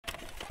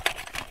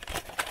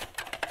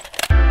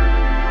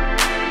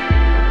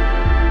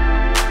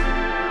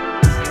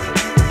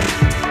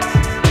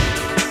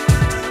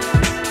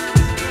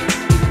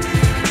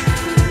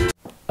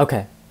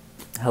Okay,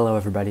 hello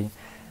everybody.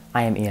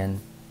 I am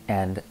Ian,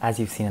 and as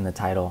you've seen in the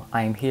title,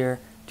 I am here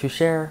to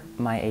share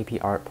my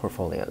AP Art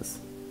portfolios.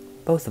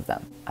 Both of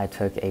them. I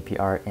took AP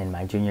Art in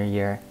my junior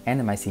year and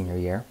in my senior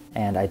year,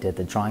 and I did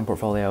the drawing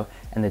portfolio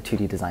and the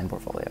 2D design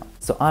portfolio.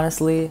 So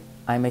honestly,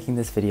 I'm making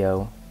this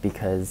video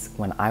because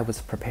when I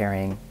was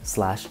preparing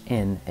 /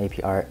 in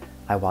AP Art,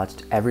 I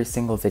watched every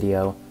single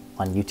video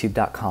on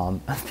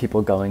youtube.com of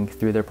people going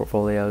through their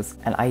portfolios,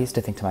 and I used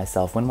to think to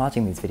myself when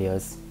watching these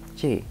videos,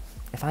 gee,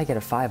 if I get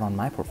a 5 on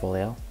my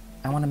portfolio,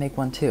 I want to make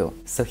one too.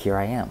 So here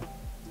I am,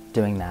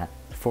 doing that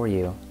for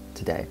you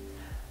today.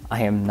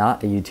 I am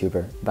not a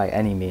YouTuber by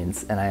any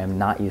means, and I am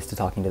not used to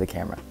talking to the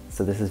camera.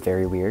 So this is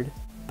very weird,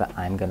 but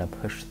I'm gonna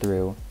push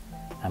through.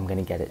 I'm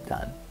gonna get it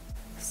done.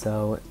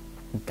 So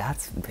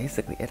that's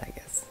basically it, I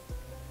guess.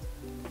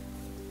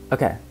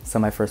 Okay, so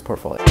my first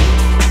portfolio.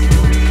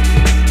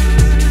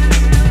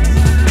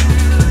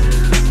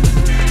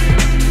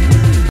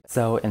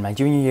 So in my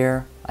junior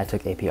year, I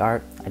took AP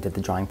Art, I did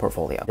the drawing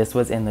portfolio. This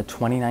was in the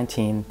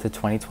 2019 to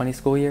 2020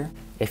 school year.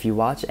 If you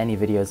watch any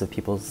videos of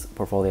people's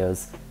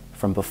portfolios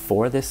from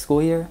before this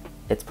school year,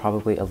 it's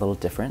probably a little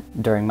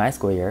different. During my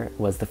school year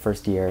was the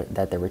first year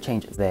that there were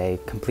changes. They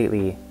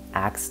completely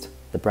axed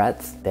the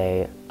breadth,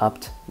 they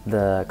upped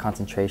the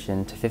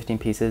concentration to 15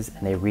 pieces,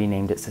 and they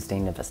renamed it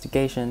Sustained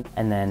Investigation,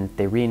 and then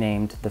they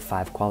renamed the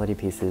 5 quality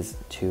pieces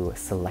to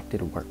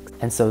Selected Works.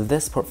 And so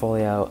this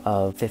portfolio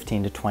of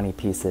 15 to 20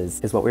 pieces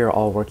is what we were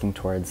all working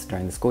towards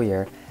during the school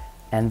year.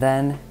 And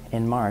then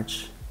in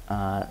March,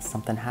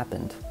 something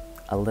happened.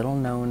 A little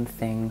known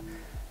thing,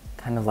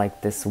 kind of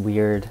like this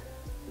weird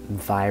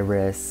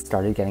virus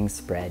started getting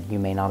spread. You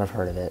may not have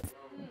heard of it.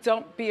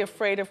 Don't be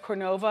afraid of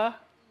Cornova.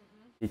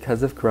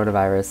 Because of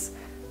coronavirus,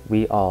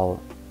 we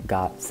all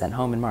got sent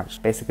home in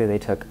March. Basically, they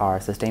took our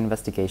sustained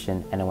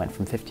investigation and it went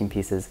from 15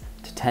 pieces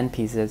to 10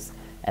 pieces,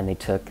 and they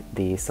took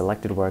the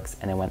selected works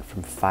and it went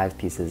from 5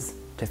 pieces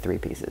to 3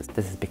 pieces.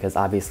 This is because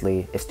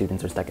obviously if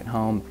students are stuck at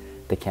home,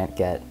 they can't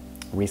get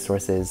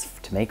resources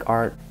to make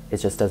art. It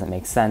just doesn't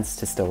make sense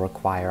to still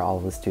require all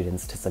of the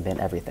students to submit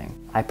everything.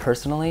 I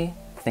personally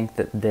think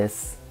that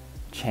this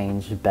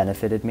change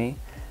benefited me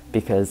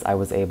because I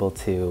was able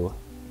to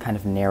kind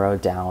of narrow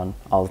down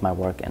all of my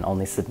work and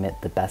only submit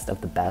the best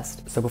of the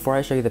best. So before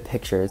I show you the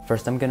pictures,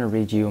 first I'm gonna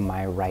read you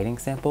my writing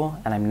sample,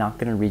 and I'm not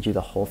gonna read you the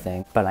whole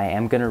thing, but I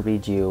am gonna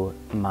read you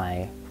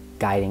my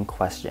guiding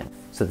question.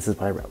 So this is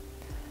what I wrote.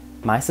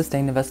 My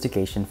sustained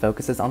investigation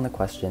focuses on the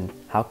question,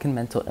 how can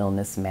mental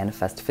illness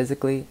manifest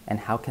physically,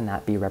 and how can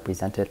that be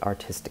represented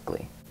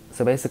artistically?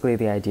 So basically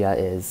the idea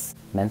is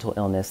mental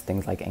illness,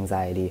 things like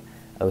anxiety,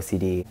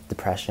 OCD,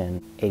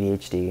 depression,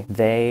 ADHD,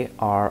 they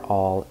are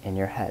all in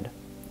your head,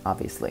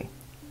 obviously,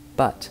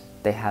 but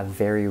they have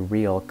very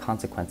real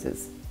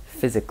consequences,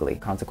 physically,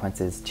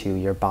 consequences to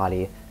your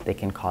body. They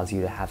can cause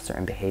you to have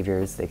certain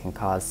behaviors, they can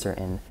cause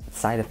certain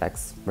side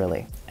effects,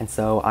 really. And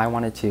so I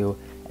wanted to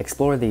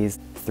explore these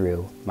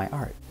through my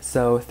art.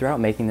 So throughout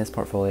making this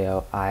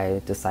portfolio,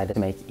 I decided to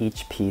make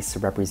each piece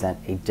represent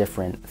a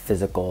different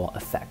physical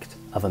effect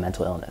of a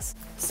mental illness.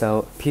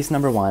 So piece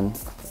number 1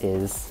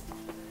 is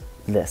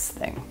this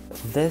thing.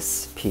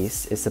 This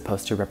piece is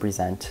supposed to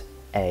represent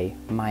a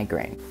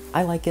migraine.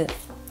 I like it.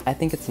 I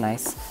think it's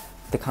nice.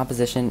 The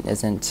composition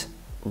isn't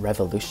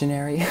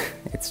revolutionary.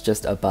 It's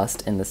just a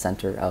bust in the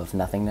center of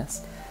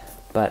nothingness,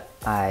 but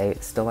I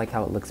still like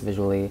how it looks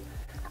visually.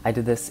 I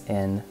did this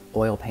in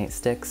oil paint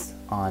sticks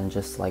on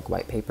just like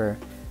white paper,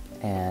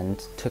 and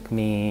took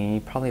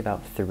me probably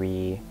about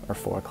 3 or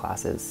 4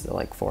 classes, so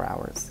like 4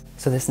 hours.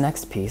 So this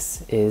next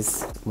piece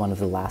is one of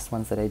the last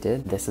ones that I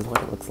did. This is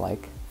what it looks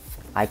like.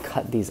 I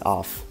cut these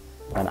off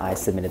when I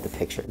submitted the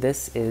picture.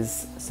 This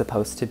is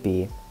supposed to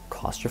be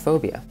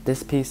claustrophobia.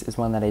 This piece is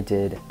one that I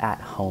did at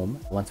home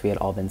once we had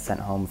all been sent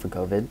home for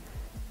COVID,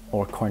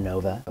 or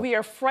Cornova. We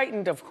are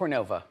frightened of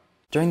Cornova.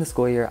 During the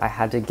school year, I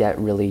had to get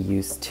really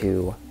used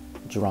to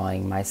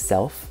drawing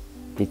myself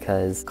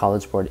because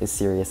College Board is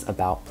serious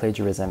about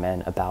plagiarism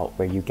and about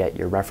where you get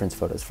your reference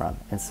photos from.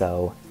 And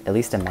so, at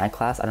least in my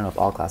class, I don't know if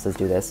all classes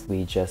do this,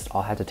 we just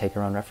all had to take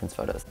our own reference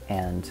photos.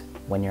 And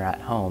when you're at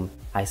home,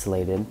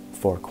 isolated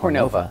for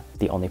Cornova,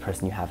 the only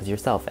person you have is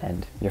yourself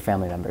and your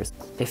family members.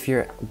 If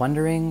you're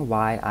wondering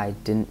why I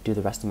didn't do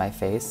the rest of my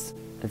face,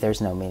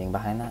 there's no meaning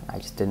behind that. I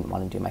just didn't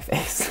want to do my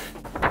face.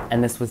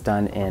 And this was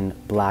done in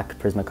black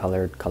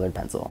Prismacolor colored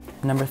pencil.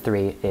 Number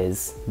 3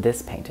 is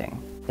this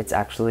painting. It's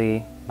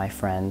actually my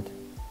friend,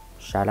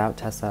 shout out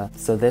Tessa.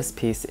 So this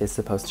piece is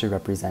supposed to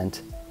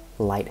represent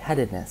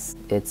lightheadedness.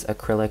 It's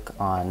acrylic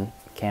on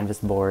canvas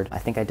board. I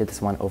think I did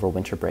this one over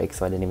winter break,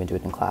 so I didn't even do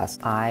it in class.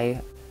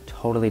 I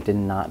totally did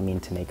not mean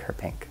to make her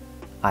pink.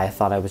 I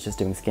thought I was just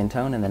doing skin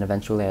tone, and then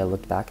eventually I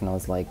looked back and I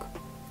was like,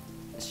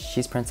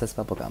 she's Princess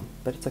Bubblegum,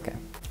 but it's okay.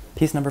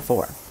 Piece number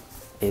 4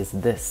 is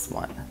this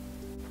one.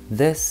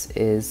 This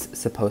is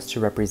supposed to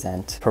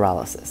represent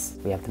paralysis.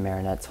 We have the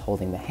marionettes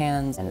holding the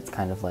hands, and it's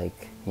kind of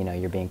like, you know,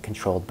 you're being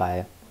controlled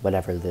by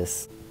whatever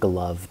this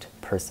gloved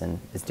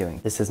person is doing.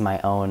 This is my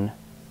own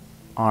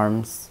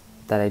arms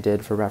that I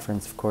did for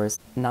reference, of course.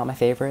 Not my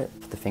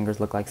favorite. The fingers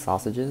look like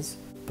sausages,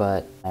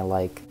 but I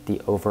like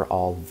the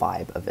overall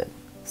vibe of it,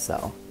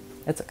 so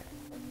it's okay.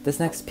 This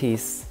next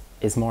piece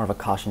is more of a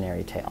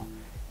cautionary tale,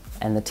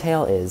 and the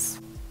tale is,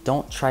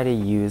 don't try to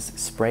use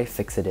spray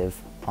fixative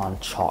on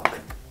chalk,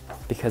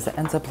 because it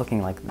ends up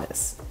looking like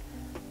this.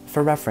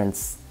 For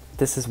reference,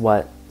 this is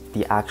what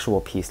the actual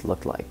piece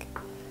looked like.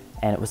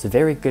 And it was a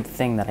very good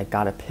thing that I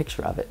got a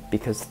picture of it,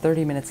 because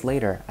 30 minutes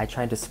later, I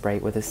tried to spray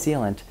it with a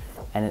sealant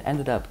and it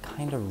ended up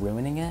kind of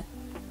ruining it.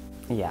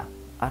 Yeah,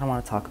 I don't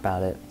want to talk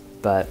about it,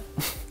 but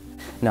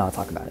no, I'll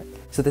talk about it.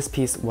 So this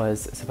piece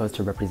was supposed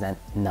to represent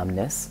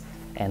numbness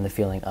and the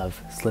feeling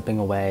of slipping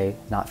away,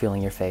 not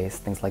feeling your face,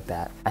 things like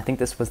that. I think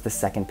this was the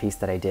second piece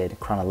that I did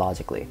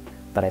chronologically,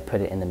 but I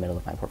put it in the middle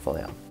of my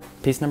portfolio.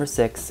 Piece number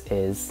 6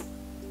 is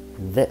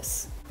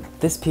this.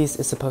 This piece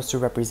is supposed to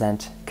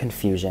represent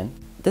confusion.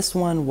 This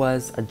one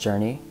was a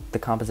journey. The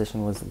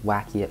composition was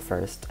wacky at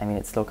first. I mean,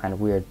 it's still kind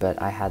of weird,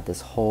 but I had this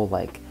whole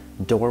like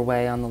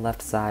doorway on the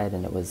left side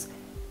and it was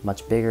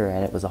much bigger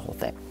and it was a whole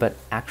thing. But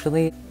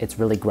actually, it's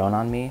really grown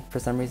on me for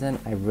some reason.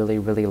 I really,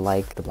 really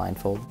like the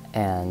blindfold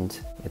and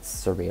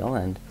it's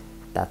surreal, and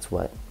that's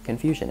what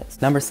confusion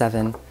is. Number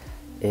 7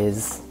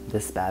 is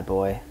this bad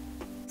boy.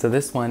 So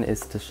this one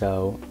is to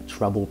show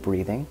trouble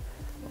breathing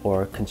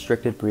or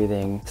constricted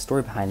breathing. The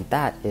story behind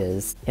that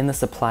is, in the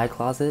supply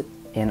closet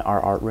in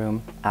our art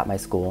room at my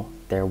school,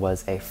 there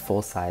was a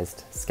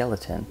full-sized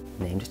skeleton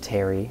named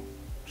Terry,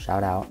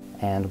 shout out.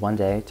 And one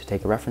day, to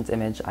take a reference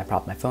image, I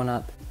propped my phone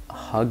up,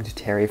 hugged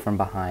Terry from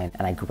behind,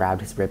 and I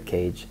grabbed his rib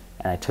cage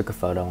and I took a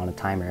photo on a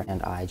timer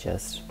and I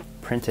just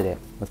printed it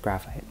with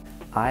graphite.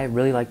 I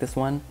really like this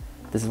one.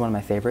 This is one of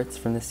my favorites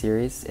from this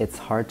series. It's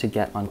hard to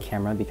get on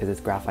camera because it's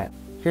graphite.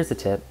 Here's a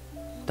tip,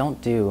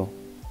 don't do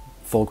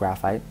full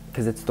graphite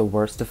because it's the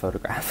worst to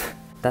photograph.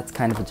 That's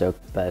kind of a joke,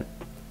 but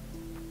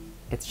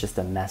it's just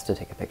a mess to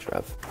take a picture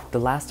of. The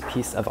last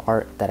piece of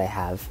art that I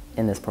have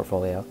in this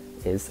portfolio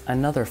is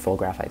another full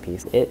graphite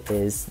piece. It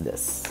is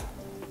this.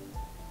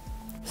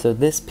 So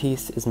this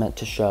piece is meant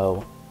to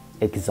show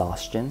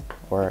exhaustion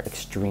or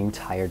extreme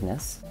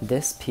tiredness.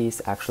 This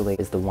piece actually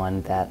is the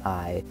one that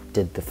I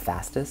did the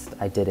fastest.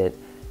 I did it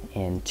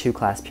in 2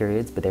 class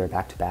periods, but they were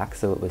back to back,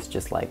 so it was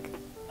just like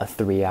a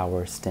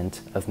 3-hour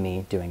stint of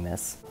me doing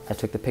this. I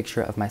took the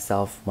picture of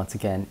myself, once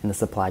again, in the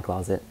supply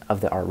closet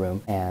of the art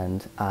room,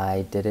 and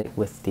I did it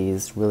with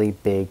these really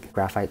big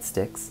graphite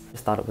sticks.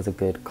 Just thought it was a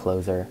good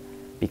closer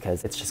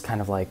because it's just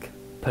kind of like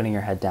putting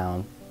your head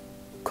down,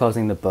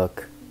 closing the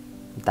book,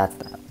 that's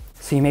that.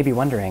 So you may be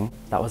wondering,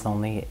 that was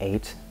only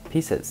 8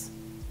 pieces.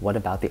 What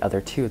about the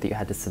other 2 that you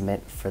had to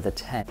submit for the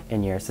 10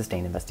 in your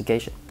sustained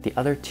investigation? The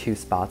other 2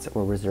 spots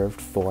were reserved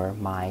for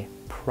my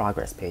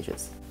progress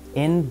pages.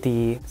 In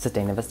the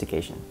sustained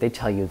investigation, they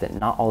tell you that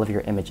not all of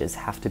your images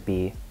have to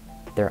be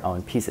their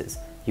own pieces.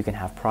 You can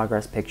have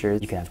progress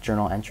pictures, you can have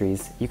journal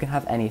entries, you can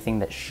have anything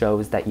that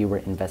shows that you were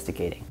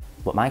investigating.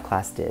 What my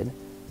class did,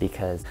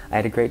 because I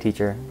had a great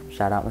teacher,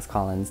 shout out Miss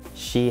Collins,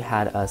 she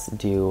had us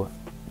do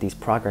these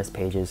progress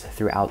pages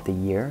throughout the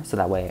year, so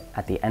that way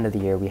at the end of the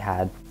year we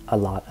had a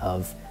lot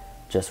of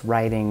just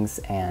writings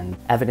and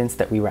evidence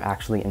that we were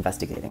actually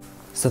investigating.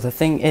 So the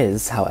thing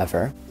is,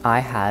 however, I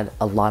had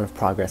a lot of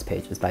progress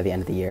pages by the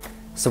end of the year.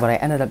 So what I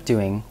ended up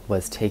doing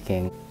was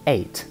taking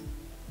 8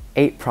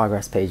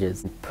 progress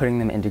pages, putting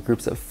them into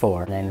groups of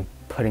 4, and then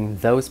putting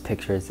those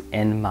pictures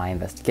in my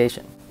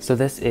investigation. So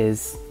this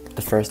is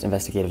the first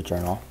investigative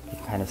journal. You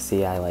can kind of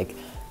see I like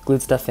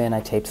glued stuff in,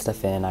 I taped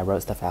stuff in, I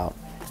wrote stuff out,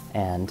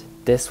 and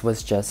this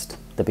was just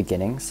the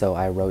beginning. So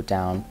I wrote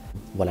down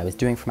what I was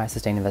doing for my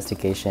sustained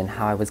investigation,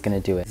 how I was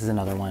going to do it. This is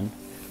another one.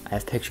 I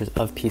have pictures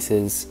of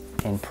pieces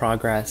in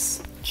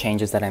progress,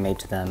 changes that I made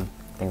to them,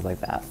 things like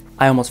that.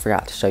 I almost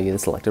forgot to show you the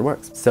selected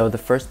works. So the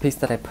first piece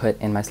that I put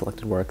in my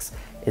selected works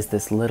is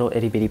this little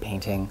itty bitty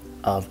painting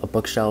of a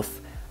bookshelf.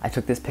 I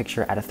took this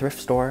picture at a thrift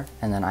store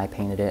and then I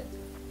painted it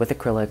with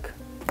acrylic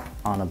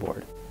on a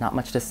board. Not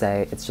much to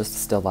say, it's just a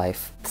still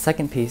life. The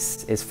second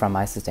piece is from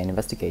my sustained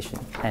investigation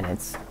and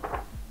it's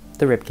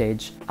the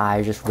ribcage.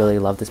 I just really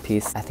love this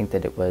piece. I think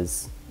that it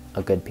was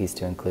a good piece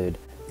to include.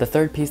 The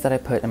third piece that I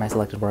put in my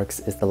selected works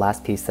is the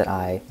last piece that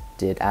I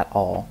did at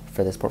all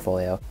for this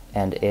portfolio,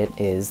 and it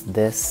is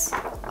this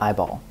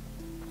eyeball.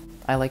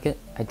 I like it.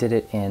 I did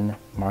it in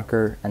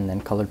marker and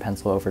then colored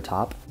pencil over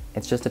top.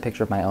 It's just a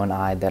picture of my own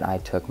eye that I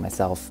took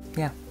myself.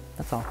 Yeah,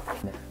 that's all.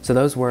 So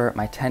those were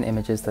my 10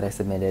 images that I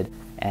submitted,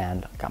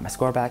 and I got my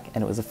score back,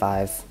 and it was a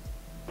 5.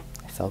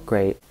 I felt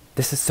great.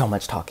 This is so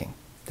much talking.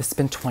 This has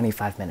been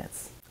 25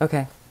 minutes.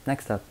 Okay,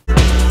 next up.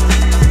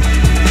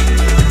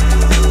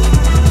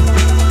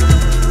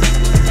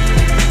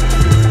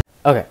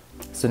 Okay,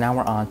 so now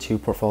we're on to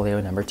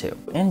portfolio number 2.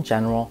 In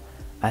general,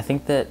 I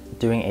think that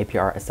doing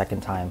APR a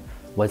second time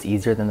was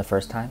easier than the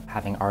first time.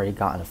 Having already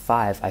gotten a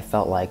 5, I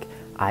felt like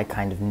I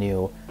kind of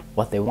knew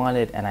what they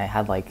wanted and I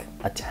had like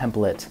a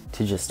template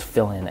to just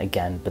fill in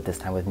again, but this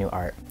time with new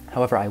art.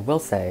 However, I will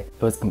say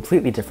it was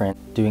completely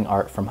different doing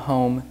art from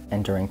home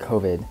and during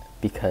COVID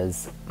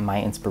because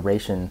my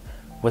inspiration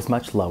was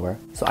much lower.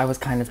 So I was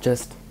kind of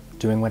just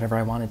doing whatever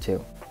I wanted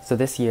to. So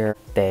this year,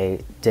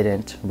 they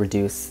didn't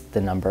reduce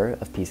the number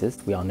of pieces.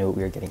 We all knew what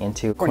we were getting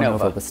into.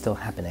 Cornova was still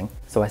happening.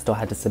 So I still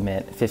had to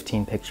submit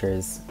 15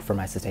 pictures for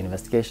my sustained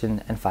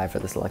investigation and 5 for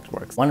the selected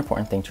works. One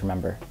important thing to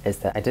remember is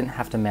that I didn't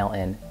have to mail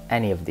in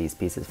any of these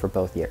pieces for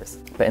both years.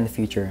 But in the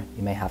future,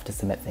 you may have to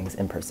submit things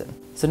in person.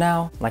 So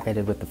now, like I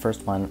did with the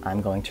first one,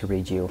 I'm going to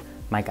read you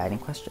my guiding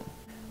question.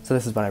 So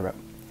this is what I wrote.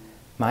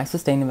 My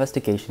sustained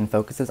investigation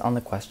focuses on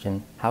the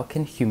question, how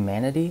can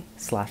humanity /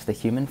 the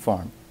human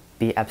form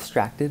be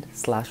abstracted /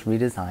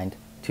 redesigned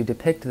to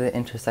depict the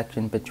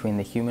intersection between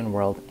the human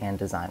world and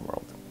design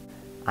world?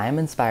 I am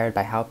inspired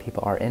by how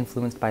people are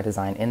influenced by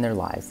design in their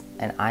lives,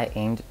 and I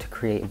aimed to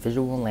create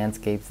visual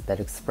landscapes that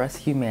express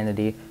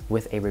humanity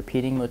with a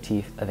repeating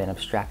motif of an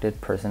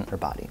abstracted person or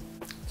body.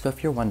 So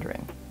if you're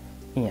wondering,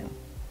 Ian,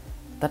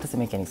 that doesn't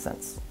make any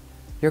sense.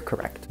 You're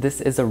correct.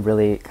 This is a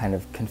really kind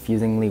of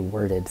confusingly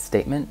worded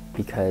statement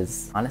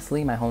because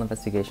honestly, my whole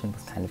investigation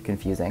was kind of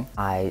confusing.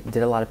 I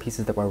did a lot of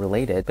pieces that were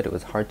related, but it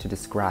was hard to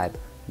describe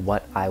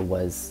what I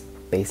was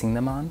basing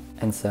them on.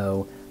 And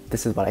so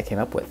this is what I came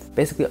up with.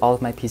 Basically, all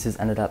of my pieces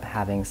ended up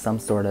having some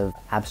sort of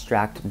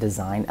abstract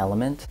design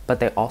element, but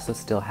they also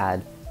still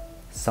had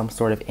some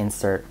sort of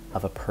insert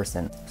of a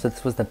person. So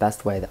this was the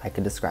best way that I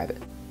could describe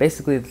it.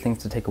 Basically, the things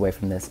to take away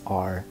from this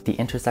are the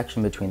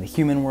intersection between the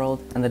human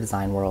world and the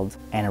design world,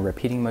 and a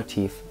repeating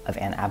motif of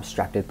an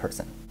abstracted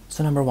person.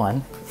 So number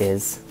 1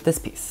 is this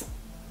piece.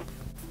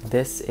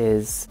 This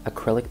is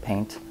acrylic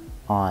paint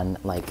on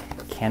like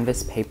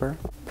canvas paper.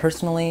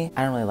 Personally,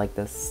 I don't really like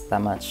this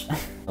that much. I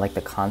like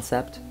the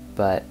concept,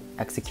 but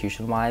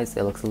execution-wise,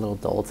 it looks a little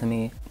dull to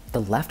me.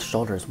 The left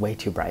shoulder is way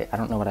too bright. I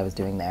don't know what I was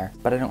doing there,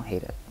 but I don't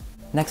hate it.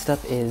 Next up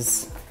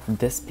is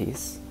this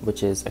piece,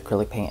 which is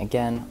acrylic paint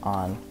again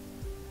on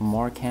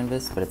more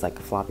canvas, but it's like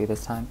a floppy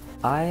this time.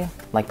 I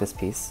like this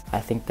piece. I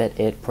think that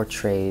it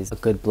portrays a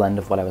good blend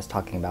of what I was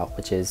talking about,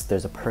 which is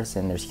there's a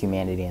person, there's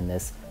humanity in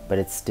this, but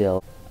it's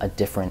still a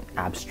different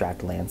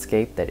abstract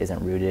landscape that isn't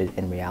rooted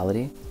in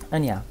reality.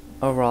 And yeah,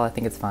 overall I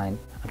think it's fine.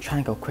 I'm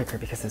trying to go quicker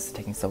because this is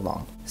taking so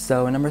long.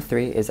 So number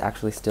 3 is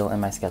actually still in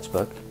my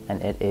sketchbook,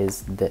 and it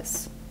is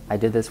this. I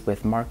did this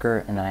with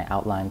marker and then I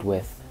outlined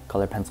with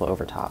color pencil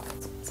over top.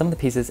 Some of the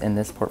pieces in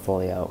this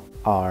portfolio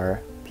are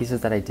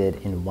pieces that I did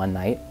in one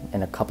night,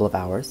 in a couple of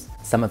hours.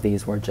 Some of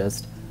these were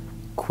just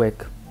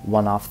quick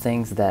one-off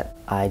things that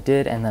I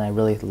did and then I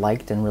really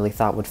liked and really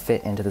thought would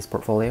fit into this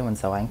portfolio, and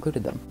so I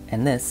included them.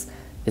 And this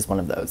is one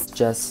of those.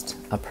 Just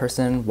a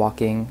person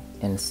walking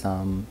in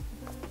some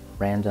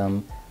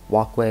random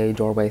walkway,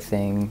 doorway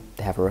thing.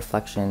 They have a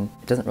reflection.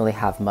 It doesn't really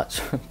have much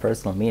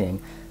personal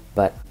meaning,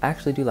 but I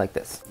actually do like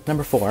this.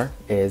 Number 4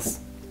 is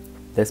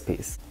this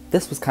piece.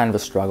 This was kind of a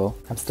struggle.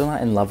 I'm still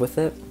not in love with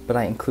it, but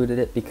I included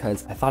it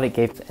because I thought it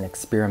gave an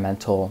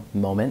experimental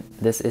moment.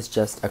 This is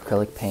just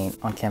acrylic paint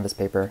on canvas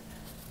paper.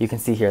 You can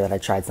see here that I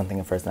tried something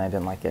at first and I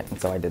didn't like it,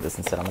 and so I did this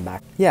instead on the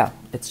back. Yeah,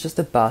 it's just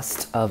a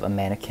bust of a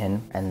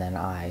mannequin, and then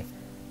I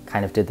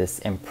kind of did this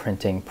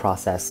imprinting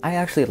process. I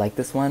actually like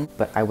this one,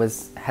 but I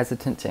was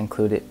hesitant to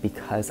include it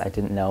because I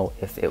didn't know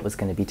if it was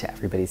going to be to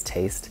everybody's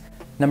taste.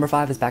 Number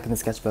 5 is back in the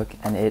sketchbook,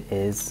 and it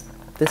is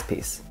this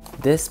piece.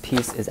 This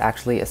piece is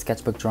actually a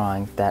sketchbook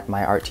drawing that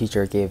my art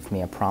teacher gave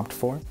me a prompt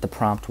for. The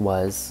prompt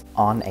was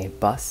on a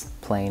bus,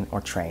 plane,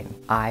 or train.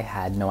 I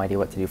had no idea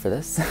what to do for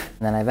this. And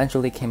then I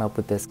eventually came up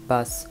with this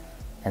bus,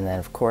 and then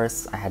of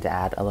course I had to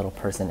add a little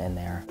person in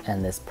there,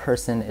 and this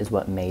person is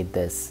what made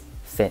this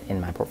fit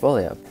in my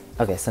portfolio.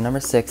 Okay, so number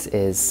 6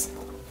 is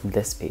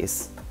this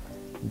piece.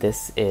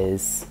 This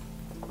is,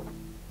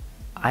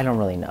 I don't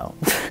really know.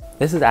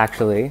 This is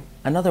actually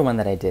another one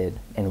that I did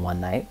in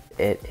one night.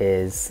 It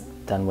is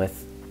done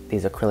with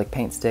these acrylic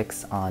paint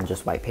sticks on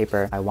just white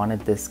paper. I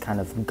wanted this kind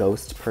of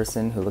ghost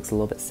person who looks a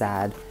little bit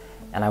sad,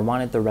 and I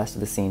wanted the rest of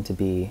the scene to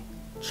be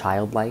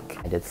childlike.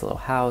 I did this little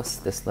house,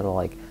 this little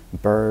like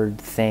bird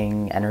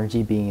thing,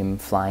 energy beam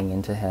flying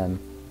into him.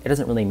 It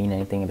doesn't really mean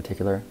anything in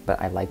particular,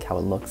 but I like how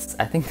it looks.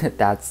 I think that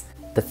that's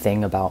the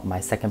thing about my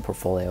second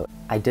portfolio.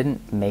 I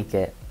didn't make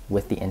it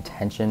with the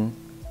intention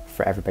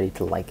for everybody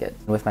to like it.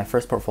 With my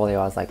first portfolio,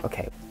 I was like,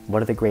 okay, what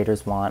do the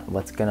graders want?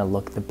 What's gonna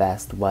look the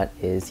best? What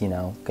is,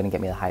 gonna get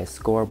me the highest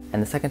score?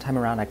 And the second time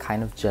around, I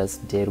kind of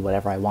just did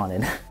whatever I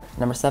wanted.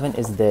 Number 7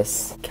 is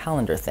this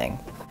calendar thing.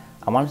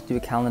 I wanted to do a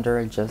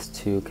calendar just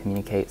to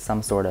communicate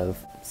some sort of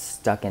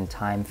stuck in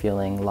time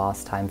feeling,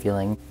 lost time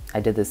feeling.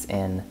 I did this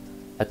in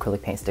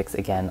acrylic paint sticks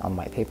again on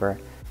white paper.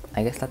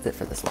 I guess that's it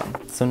for this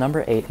one. So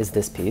number 8 is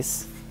this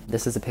piece.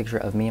 This is a picture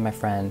of me and my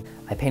friend.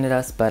 I painted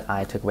us, but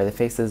I took away the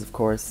faces, of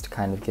course, to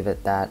kind of give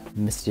it that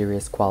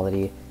mysterious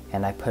quality.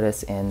 And I put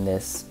us in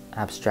this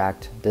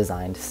abstract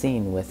designed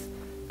scene with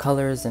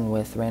colors and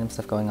with random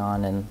stuff going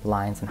on and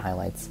lines and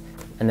highlights.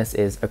 And this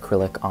is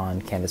acrylic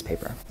on canvas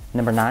paper.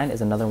 Number 9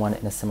 is another one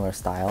in a similar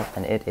style,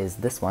 and it is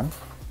this one.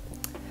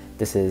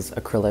 This is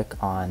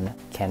acrylic on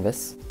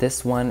canvas.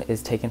 This one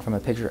is taken from a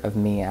picture of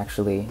me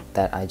actually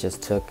that I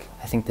just took,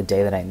 I think the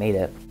day that I made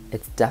it.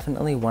 It's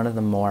definitely one of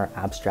the more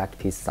abstract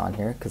pieces on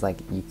here because like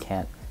you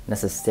can't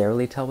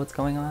necessarily tell what's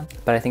going on,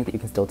 but I think that you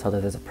can still tell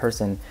that there's a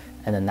person,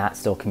 and then that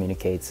still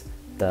communicates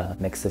the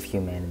mix of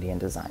humanity and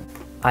design.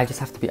 I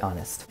just have to be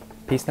honest.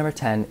 Piece number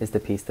 10 is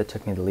the piece that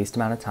took me the least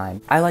amount of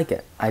time. I like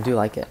it, I do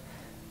like it,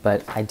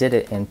 but I did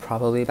it in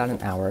probably about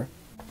an hour.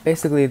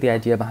 Basically, the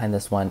idea behind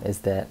this one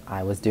is that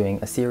I was doing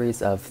a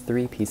series of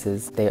 3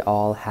 pieces. They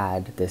all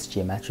had this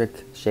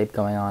geometric shape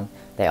going on.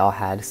 They all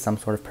had some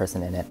sort of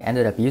person in it. I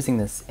ended up using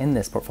this in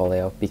this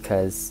portfolio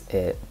because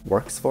it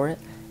works for it.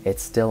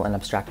 It's still an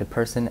abstracted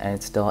person and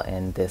it's still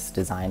in this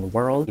design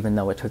world, even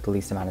though it took the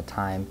least amount of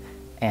time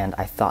and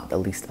I thought the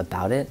least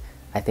about it.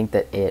 I think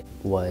that it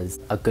was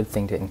a good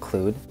thing to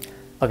include.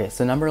 Okay,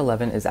 so number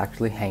 11 is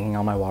actually hanging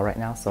on my wall right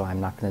now, so I'm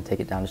not gonna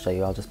take it down to show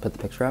you. I'll just put the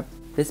picture up.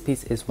 This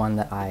piece is one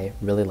that I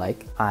really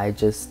like. I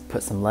just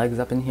put some legs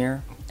up in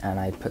here and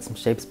I put some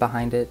shapes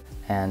behind it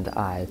and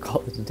I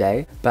called it a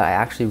day, but I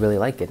actually really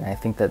like it and I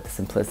think that the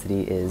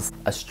simplicity is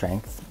a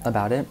strength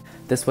about it.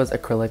 This was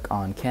acrylic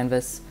on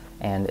canvas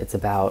and it's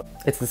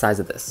the size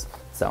of this,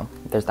 so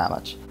there's that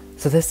much.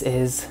 So this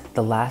is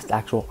the last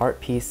actual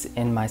art piece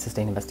in my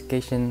sustained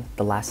investigation.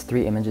 The last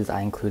 3 images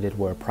I included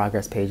were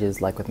progress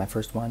pages like with my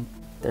first one.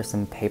 There's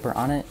some paper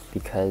on it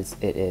because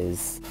it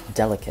is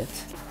delicate.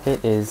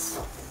 It is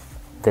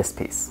this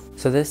piece.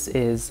 So this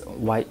is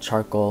white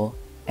charcoal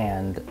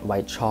and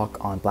white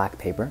chalk on black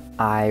paper.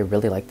 I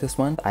really like this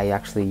one. I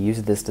actually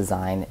used this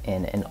design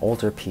in an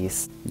older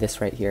piece, this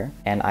right here,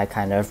 and I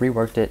kind of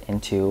reworked it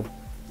into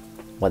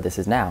what this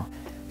is now.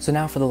 So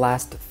now for the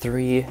last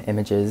 3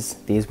 images,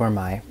 these were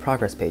my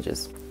progress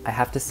pages. I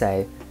have to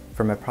say,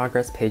 for my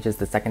progress pages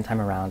the second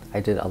time around, I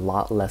did a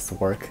lot less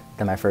work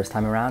than my first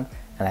time around,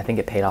 and I think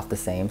it paid off the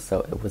same, so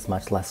it was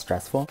much less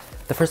stressful.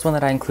 The first one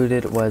that I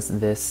included was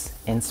this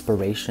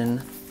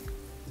inspiration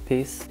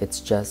piece. It's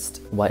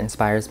just what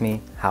inspires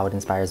me, how it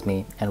inspires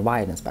me, and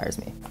why it inspires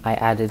me. I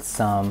added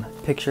some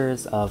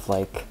pictures of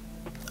like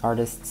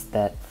artists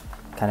that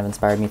kind of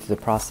inspired me through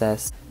the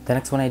process. The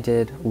next one I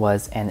did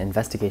was an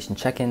investigation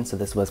check-in, so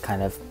this was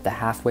kind of the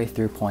halfway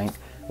through point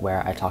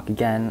where I talk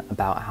again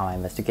about how my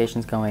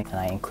investigation's going, and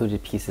I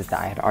included pieces that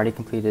I had already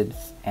completed,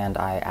 and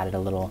I added a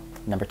little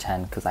number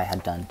 10 because I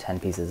had done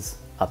 10 pieces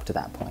up to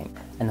that point.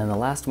 And then the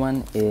last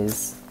one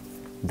is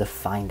the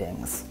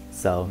findings,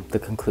 so the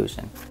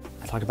conclusion.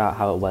 I talked about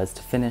how it was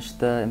to finish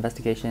the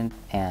investigation,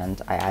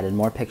 and I added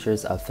more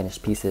pictures of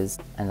finished pieces,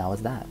 and that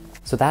was that.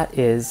 So that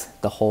is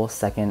the whole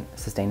second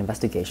sustained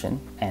investigation.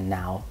 And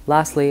now,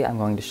 lastly, I'm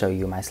going to show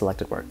you my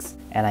selected works.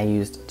 And I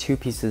used 2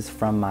 pieces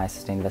from my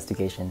sustained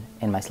investigation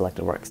in my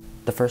selected works.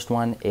 The first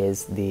one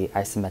is the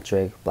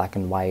isometric black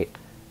and white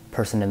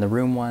person in the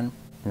room one.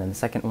 And then the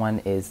second one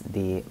is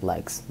the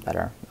legs that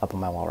are up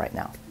on my wall right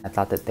now. I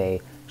thought that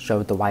they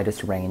showed the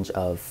widest range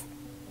of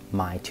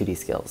my 2D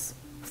skills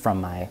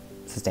from my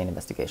sustained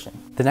investigation.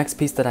 The next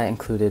piece that I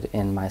included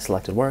in my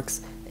selected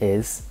works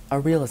is a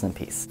realism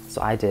piece.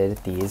 So I did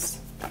these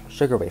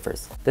sugar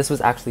wafers. This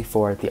was actually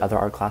for the other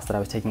art class that I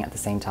was taking at the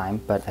same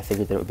time, but I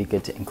figured that it would be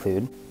good to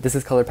include. This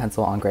is colored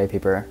pencil on gray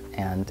paper,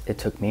 and it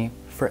took me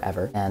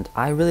forever, and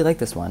I really like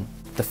this one.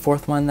 The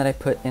fourth one that I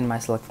put in my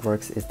selected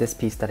works is this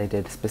piece that I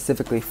did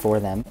specifically for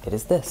them. It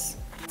is this.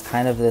 It's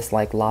kind of this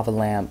like lava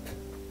lamp,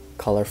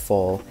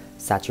 colorful,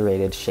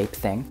 saturated shape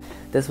thing.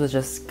 This was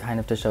just kind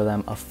of to show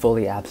them a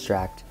fully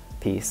abstract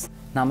piece.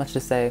 Not much to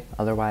say,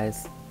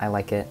 otherwise I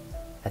like it.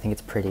 I think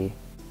it's pretty.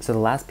 So the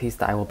last piece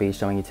that I will be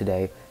showing you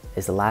today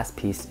is the last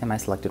piece in my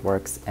selected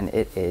works, and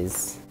it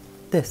is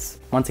this.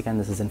 Once again,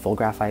 this is in full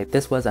graphite.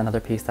 This was another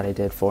piece that I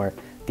did for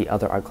the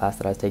other art class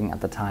that I was taking at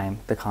the time.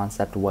 The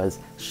concept was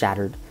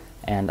shattered,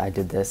 and I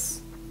did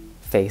this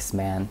face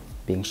man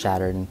being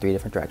shattered in 3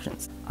 different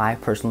directions. I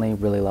personally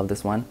really love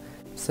this one,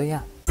 so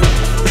yeah.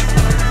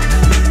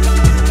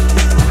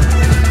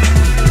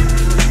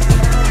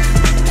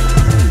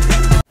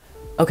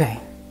 Okay,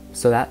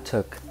 so that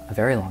took a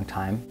very long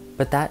time,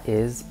 but that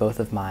is both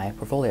of my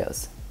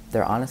portfolios.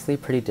 They're honestly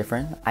pretty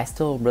different. I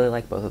still really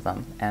like both of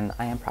them, and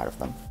I am proud of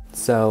them.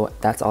 So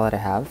that's all that I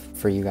have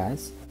for you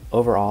guys.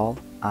 Overall,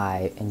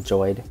 I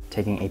enjoyed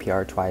taking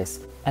APR twice,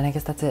 and I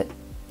guess that's it.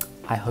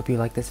 I hope you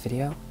like this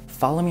video.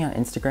 Follow me on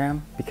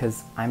Instagram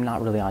because I'm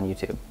not really on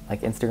YouTube.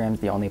 Like, Instagram is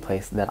the only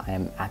place that I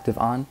am active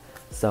on,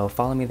 so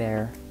follow me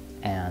there,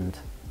 and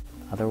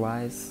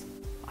otherwise,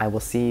 I will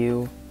see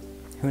you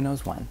who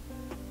knows when.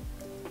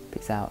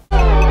 Peace out.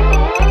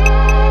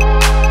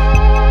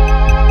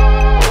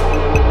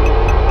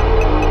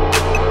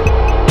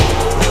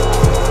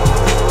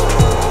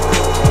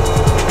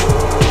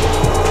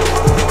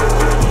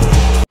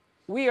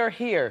 We are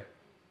here,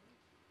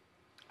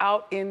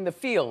 out in the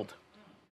field.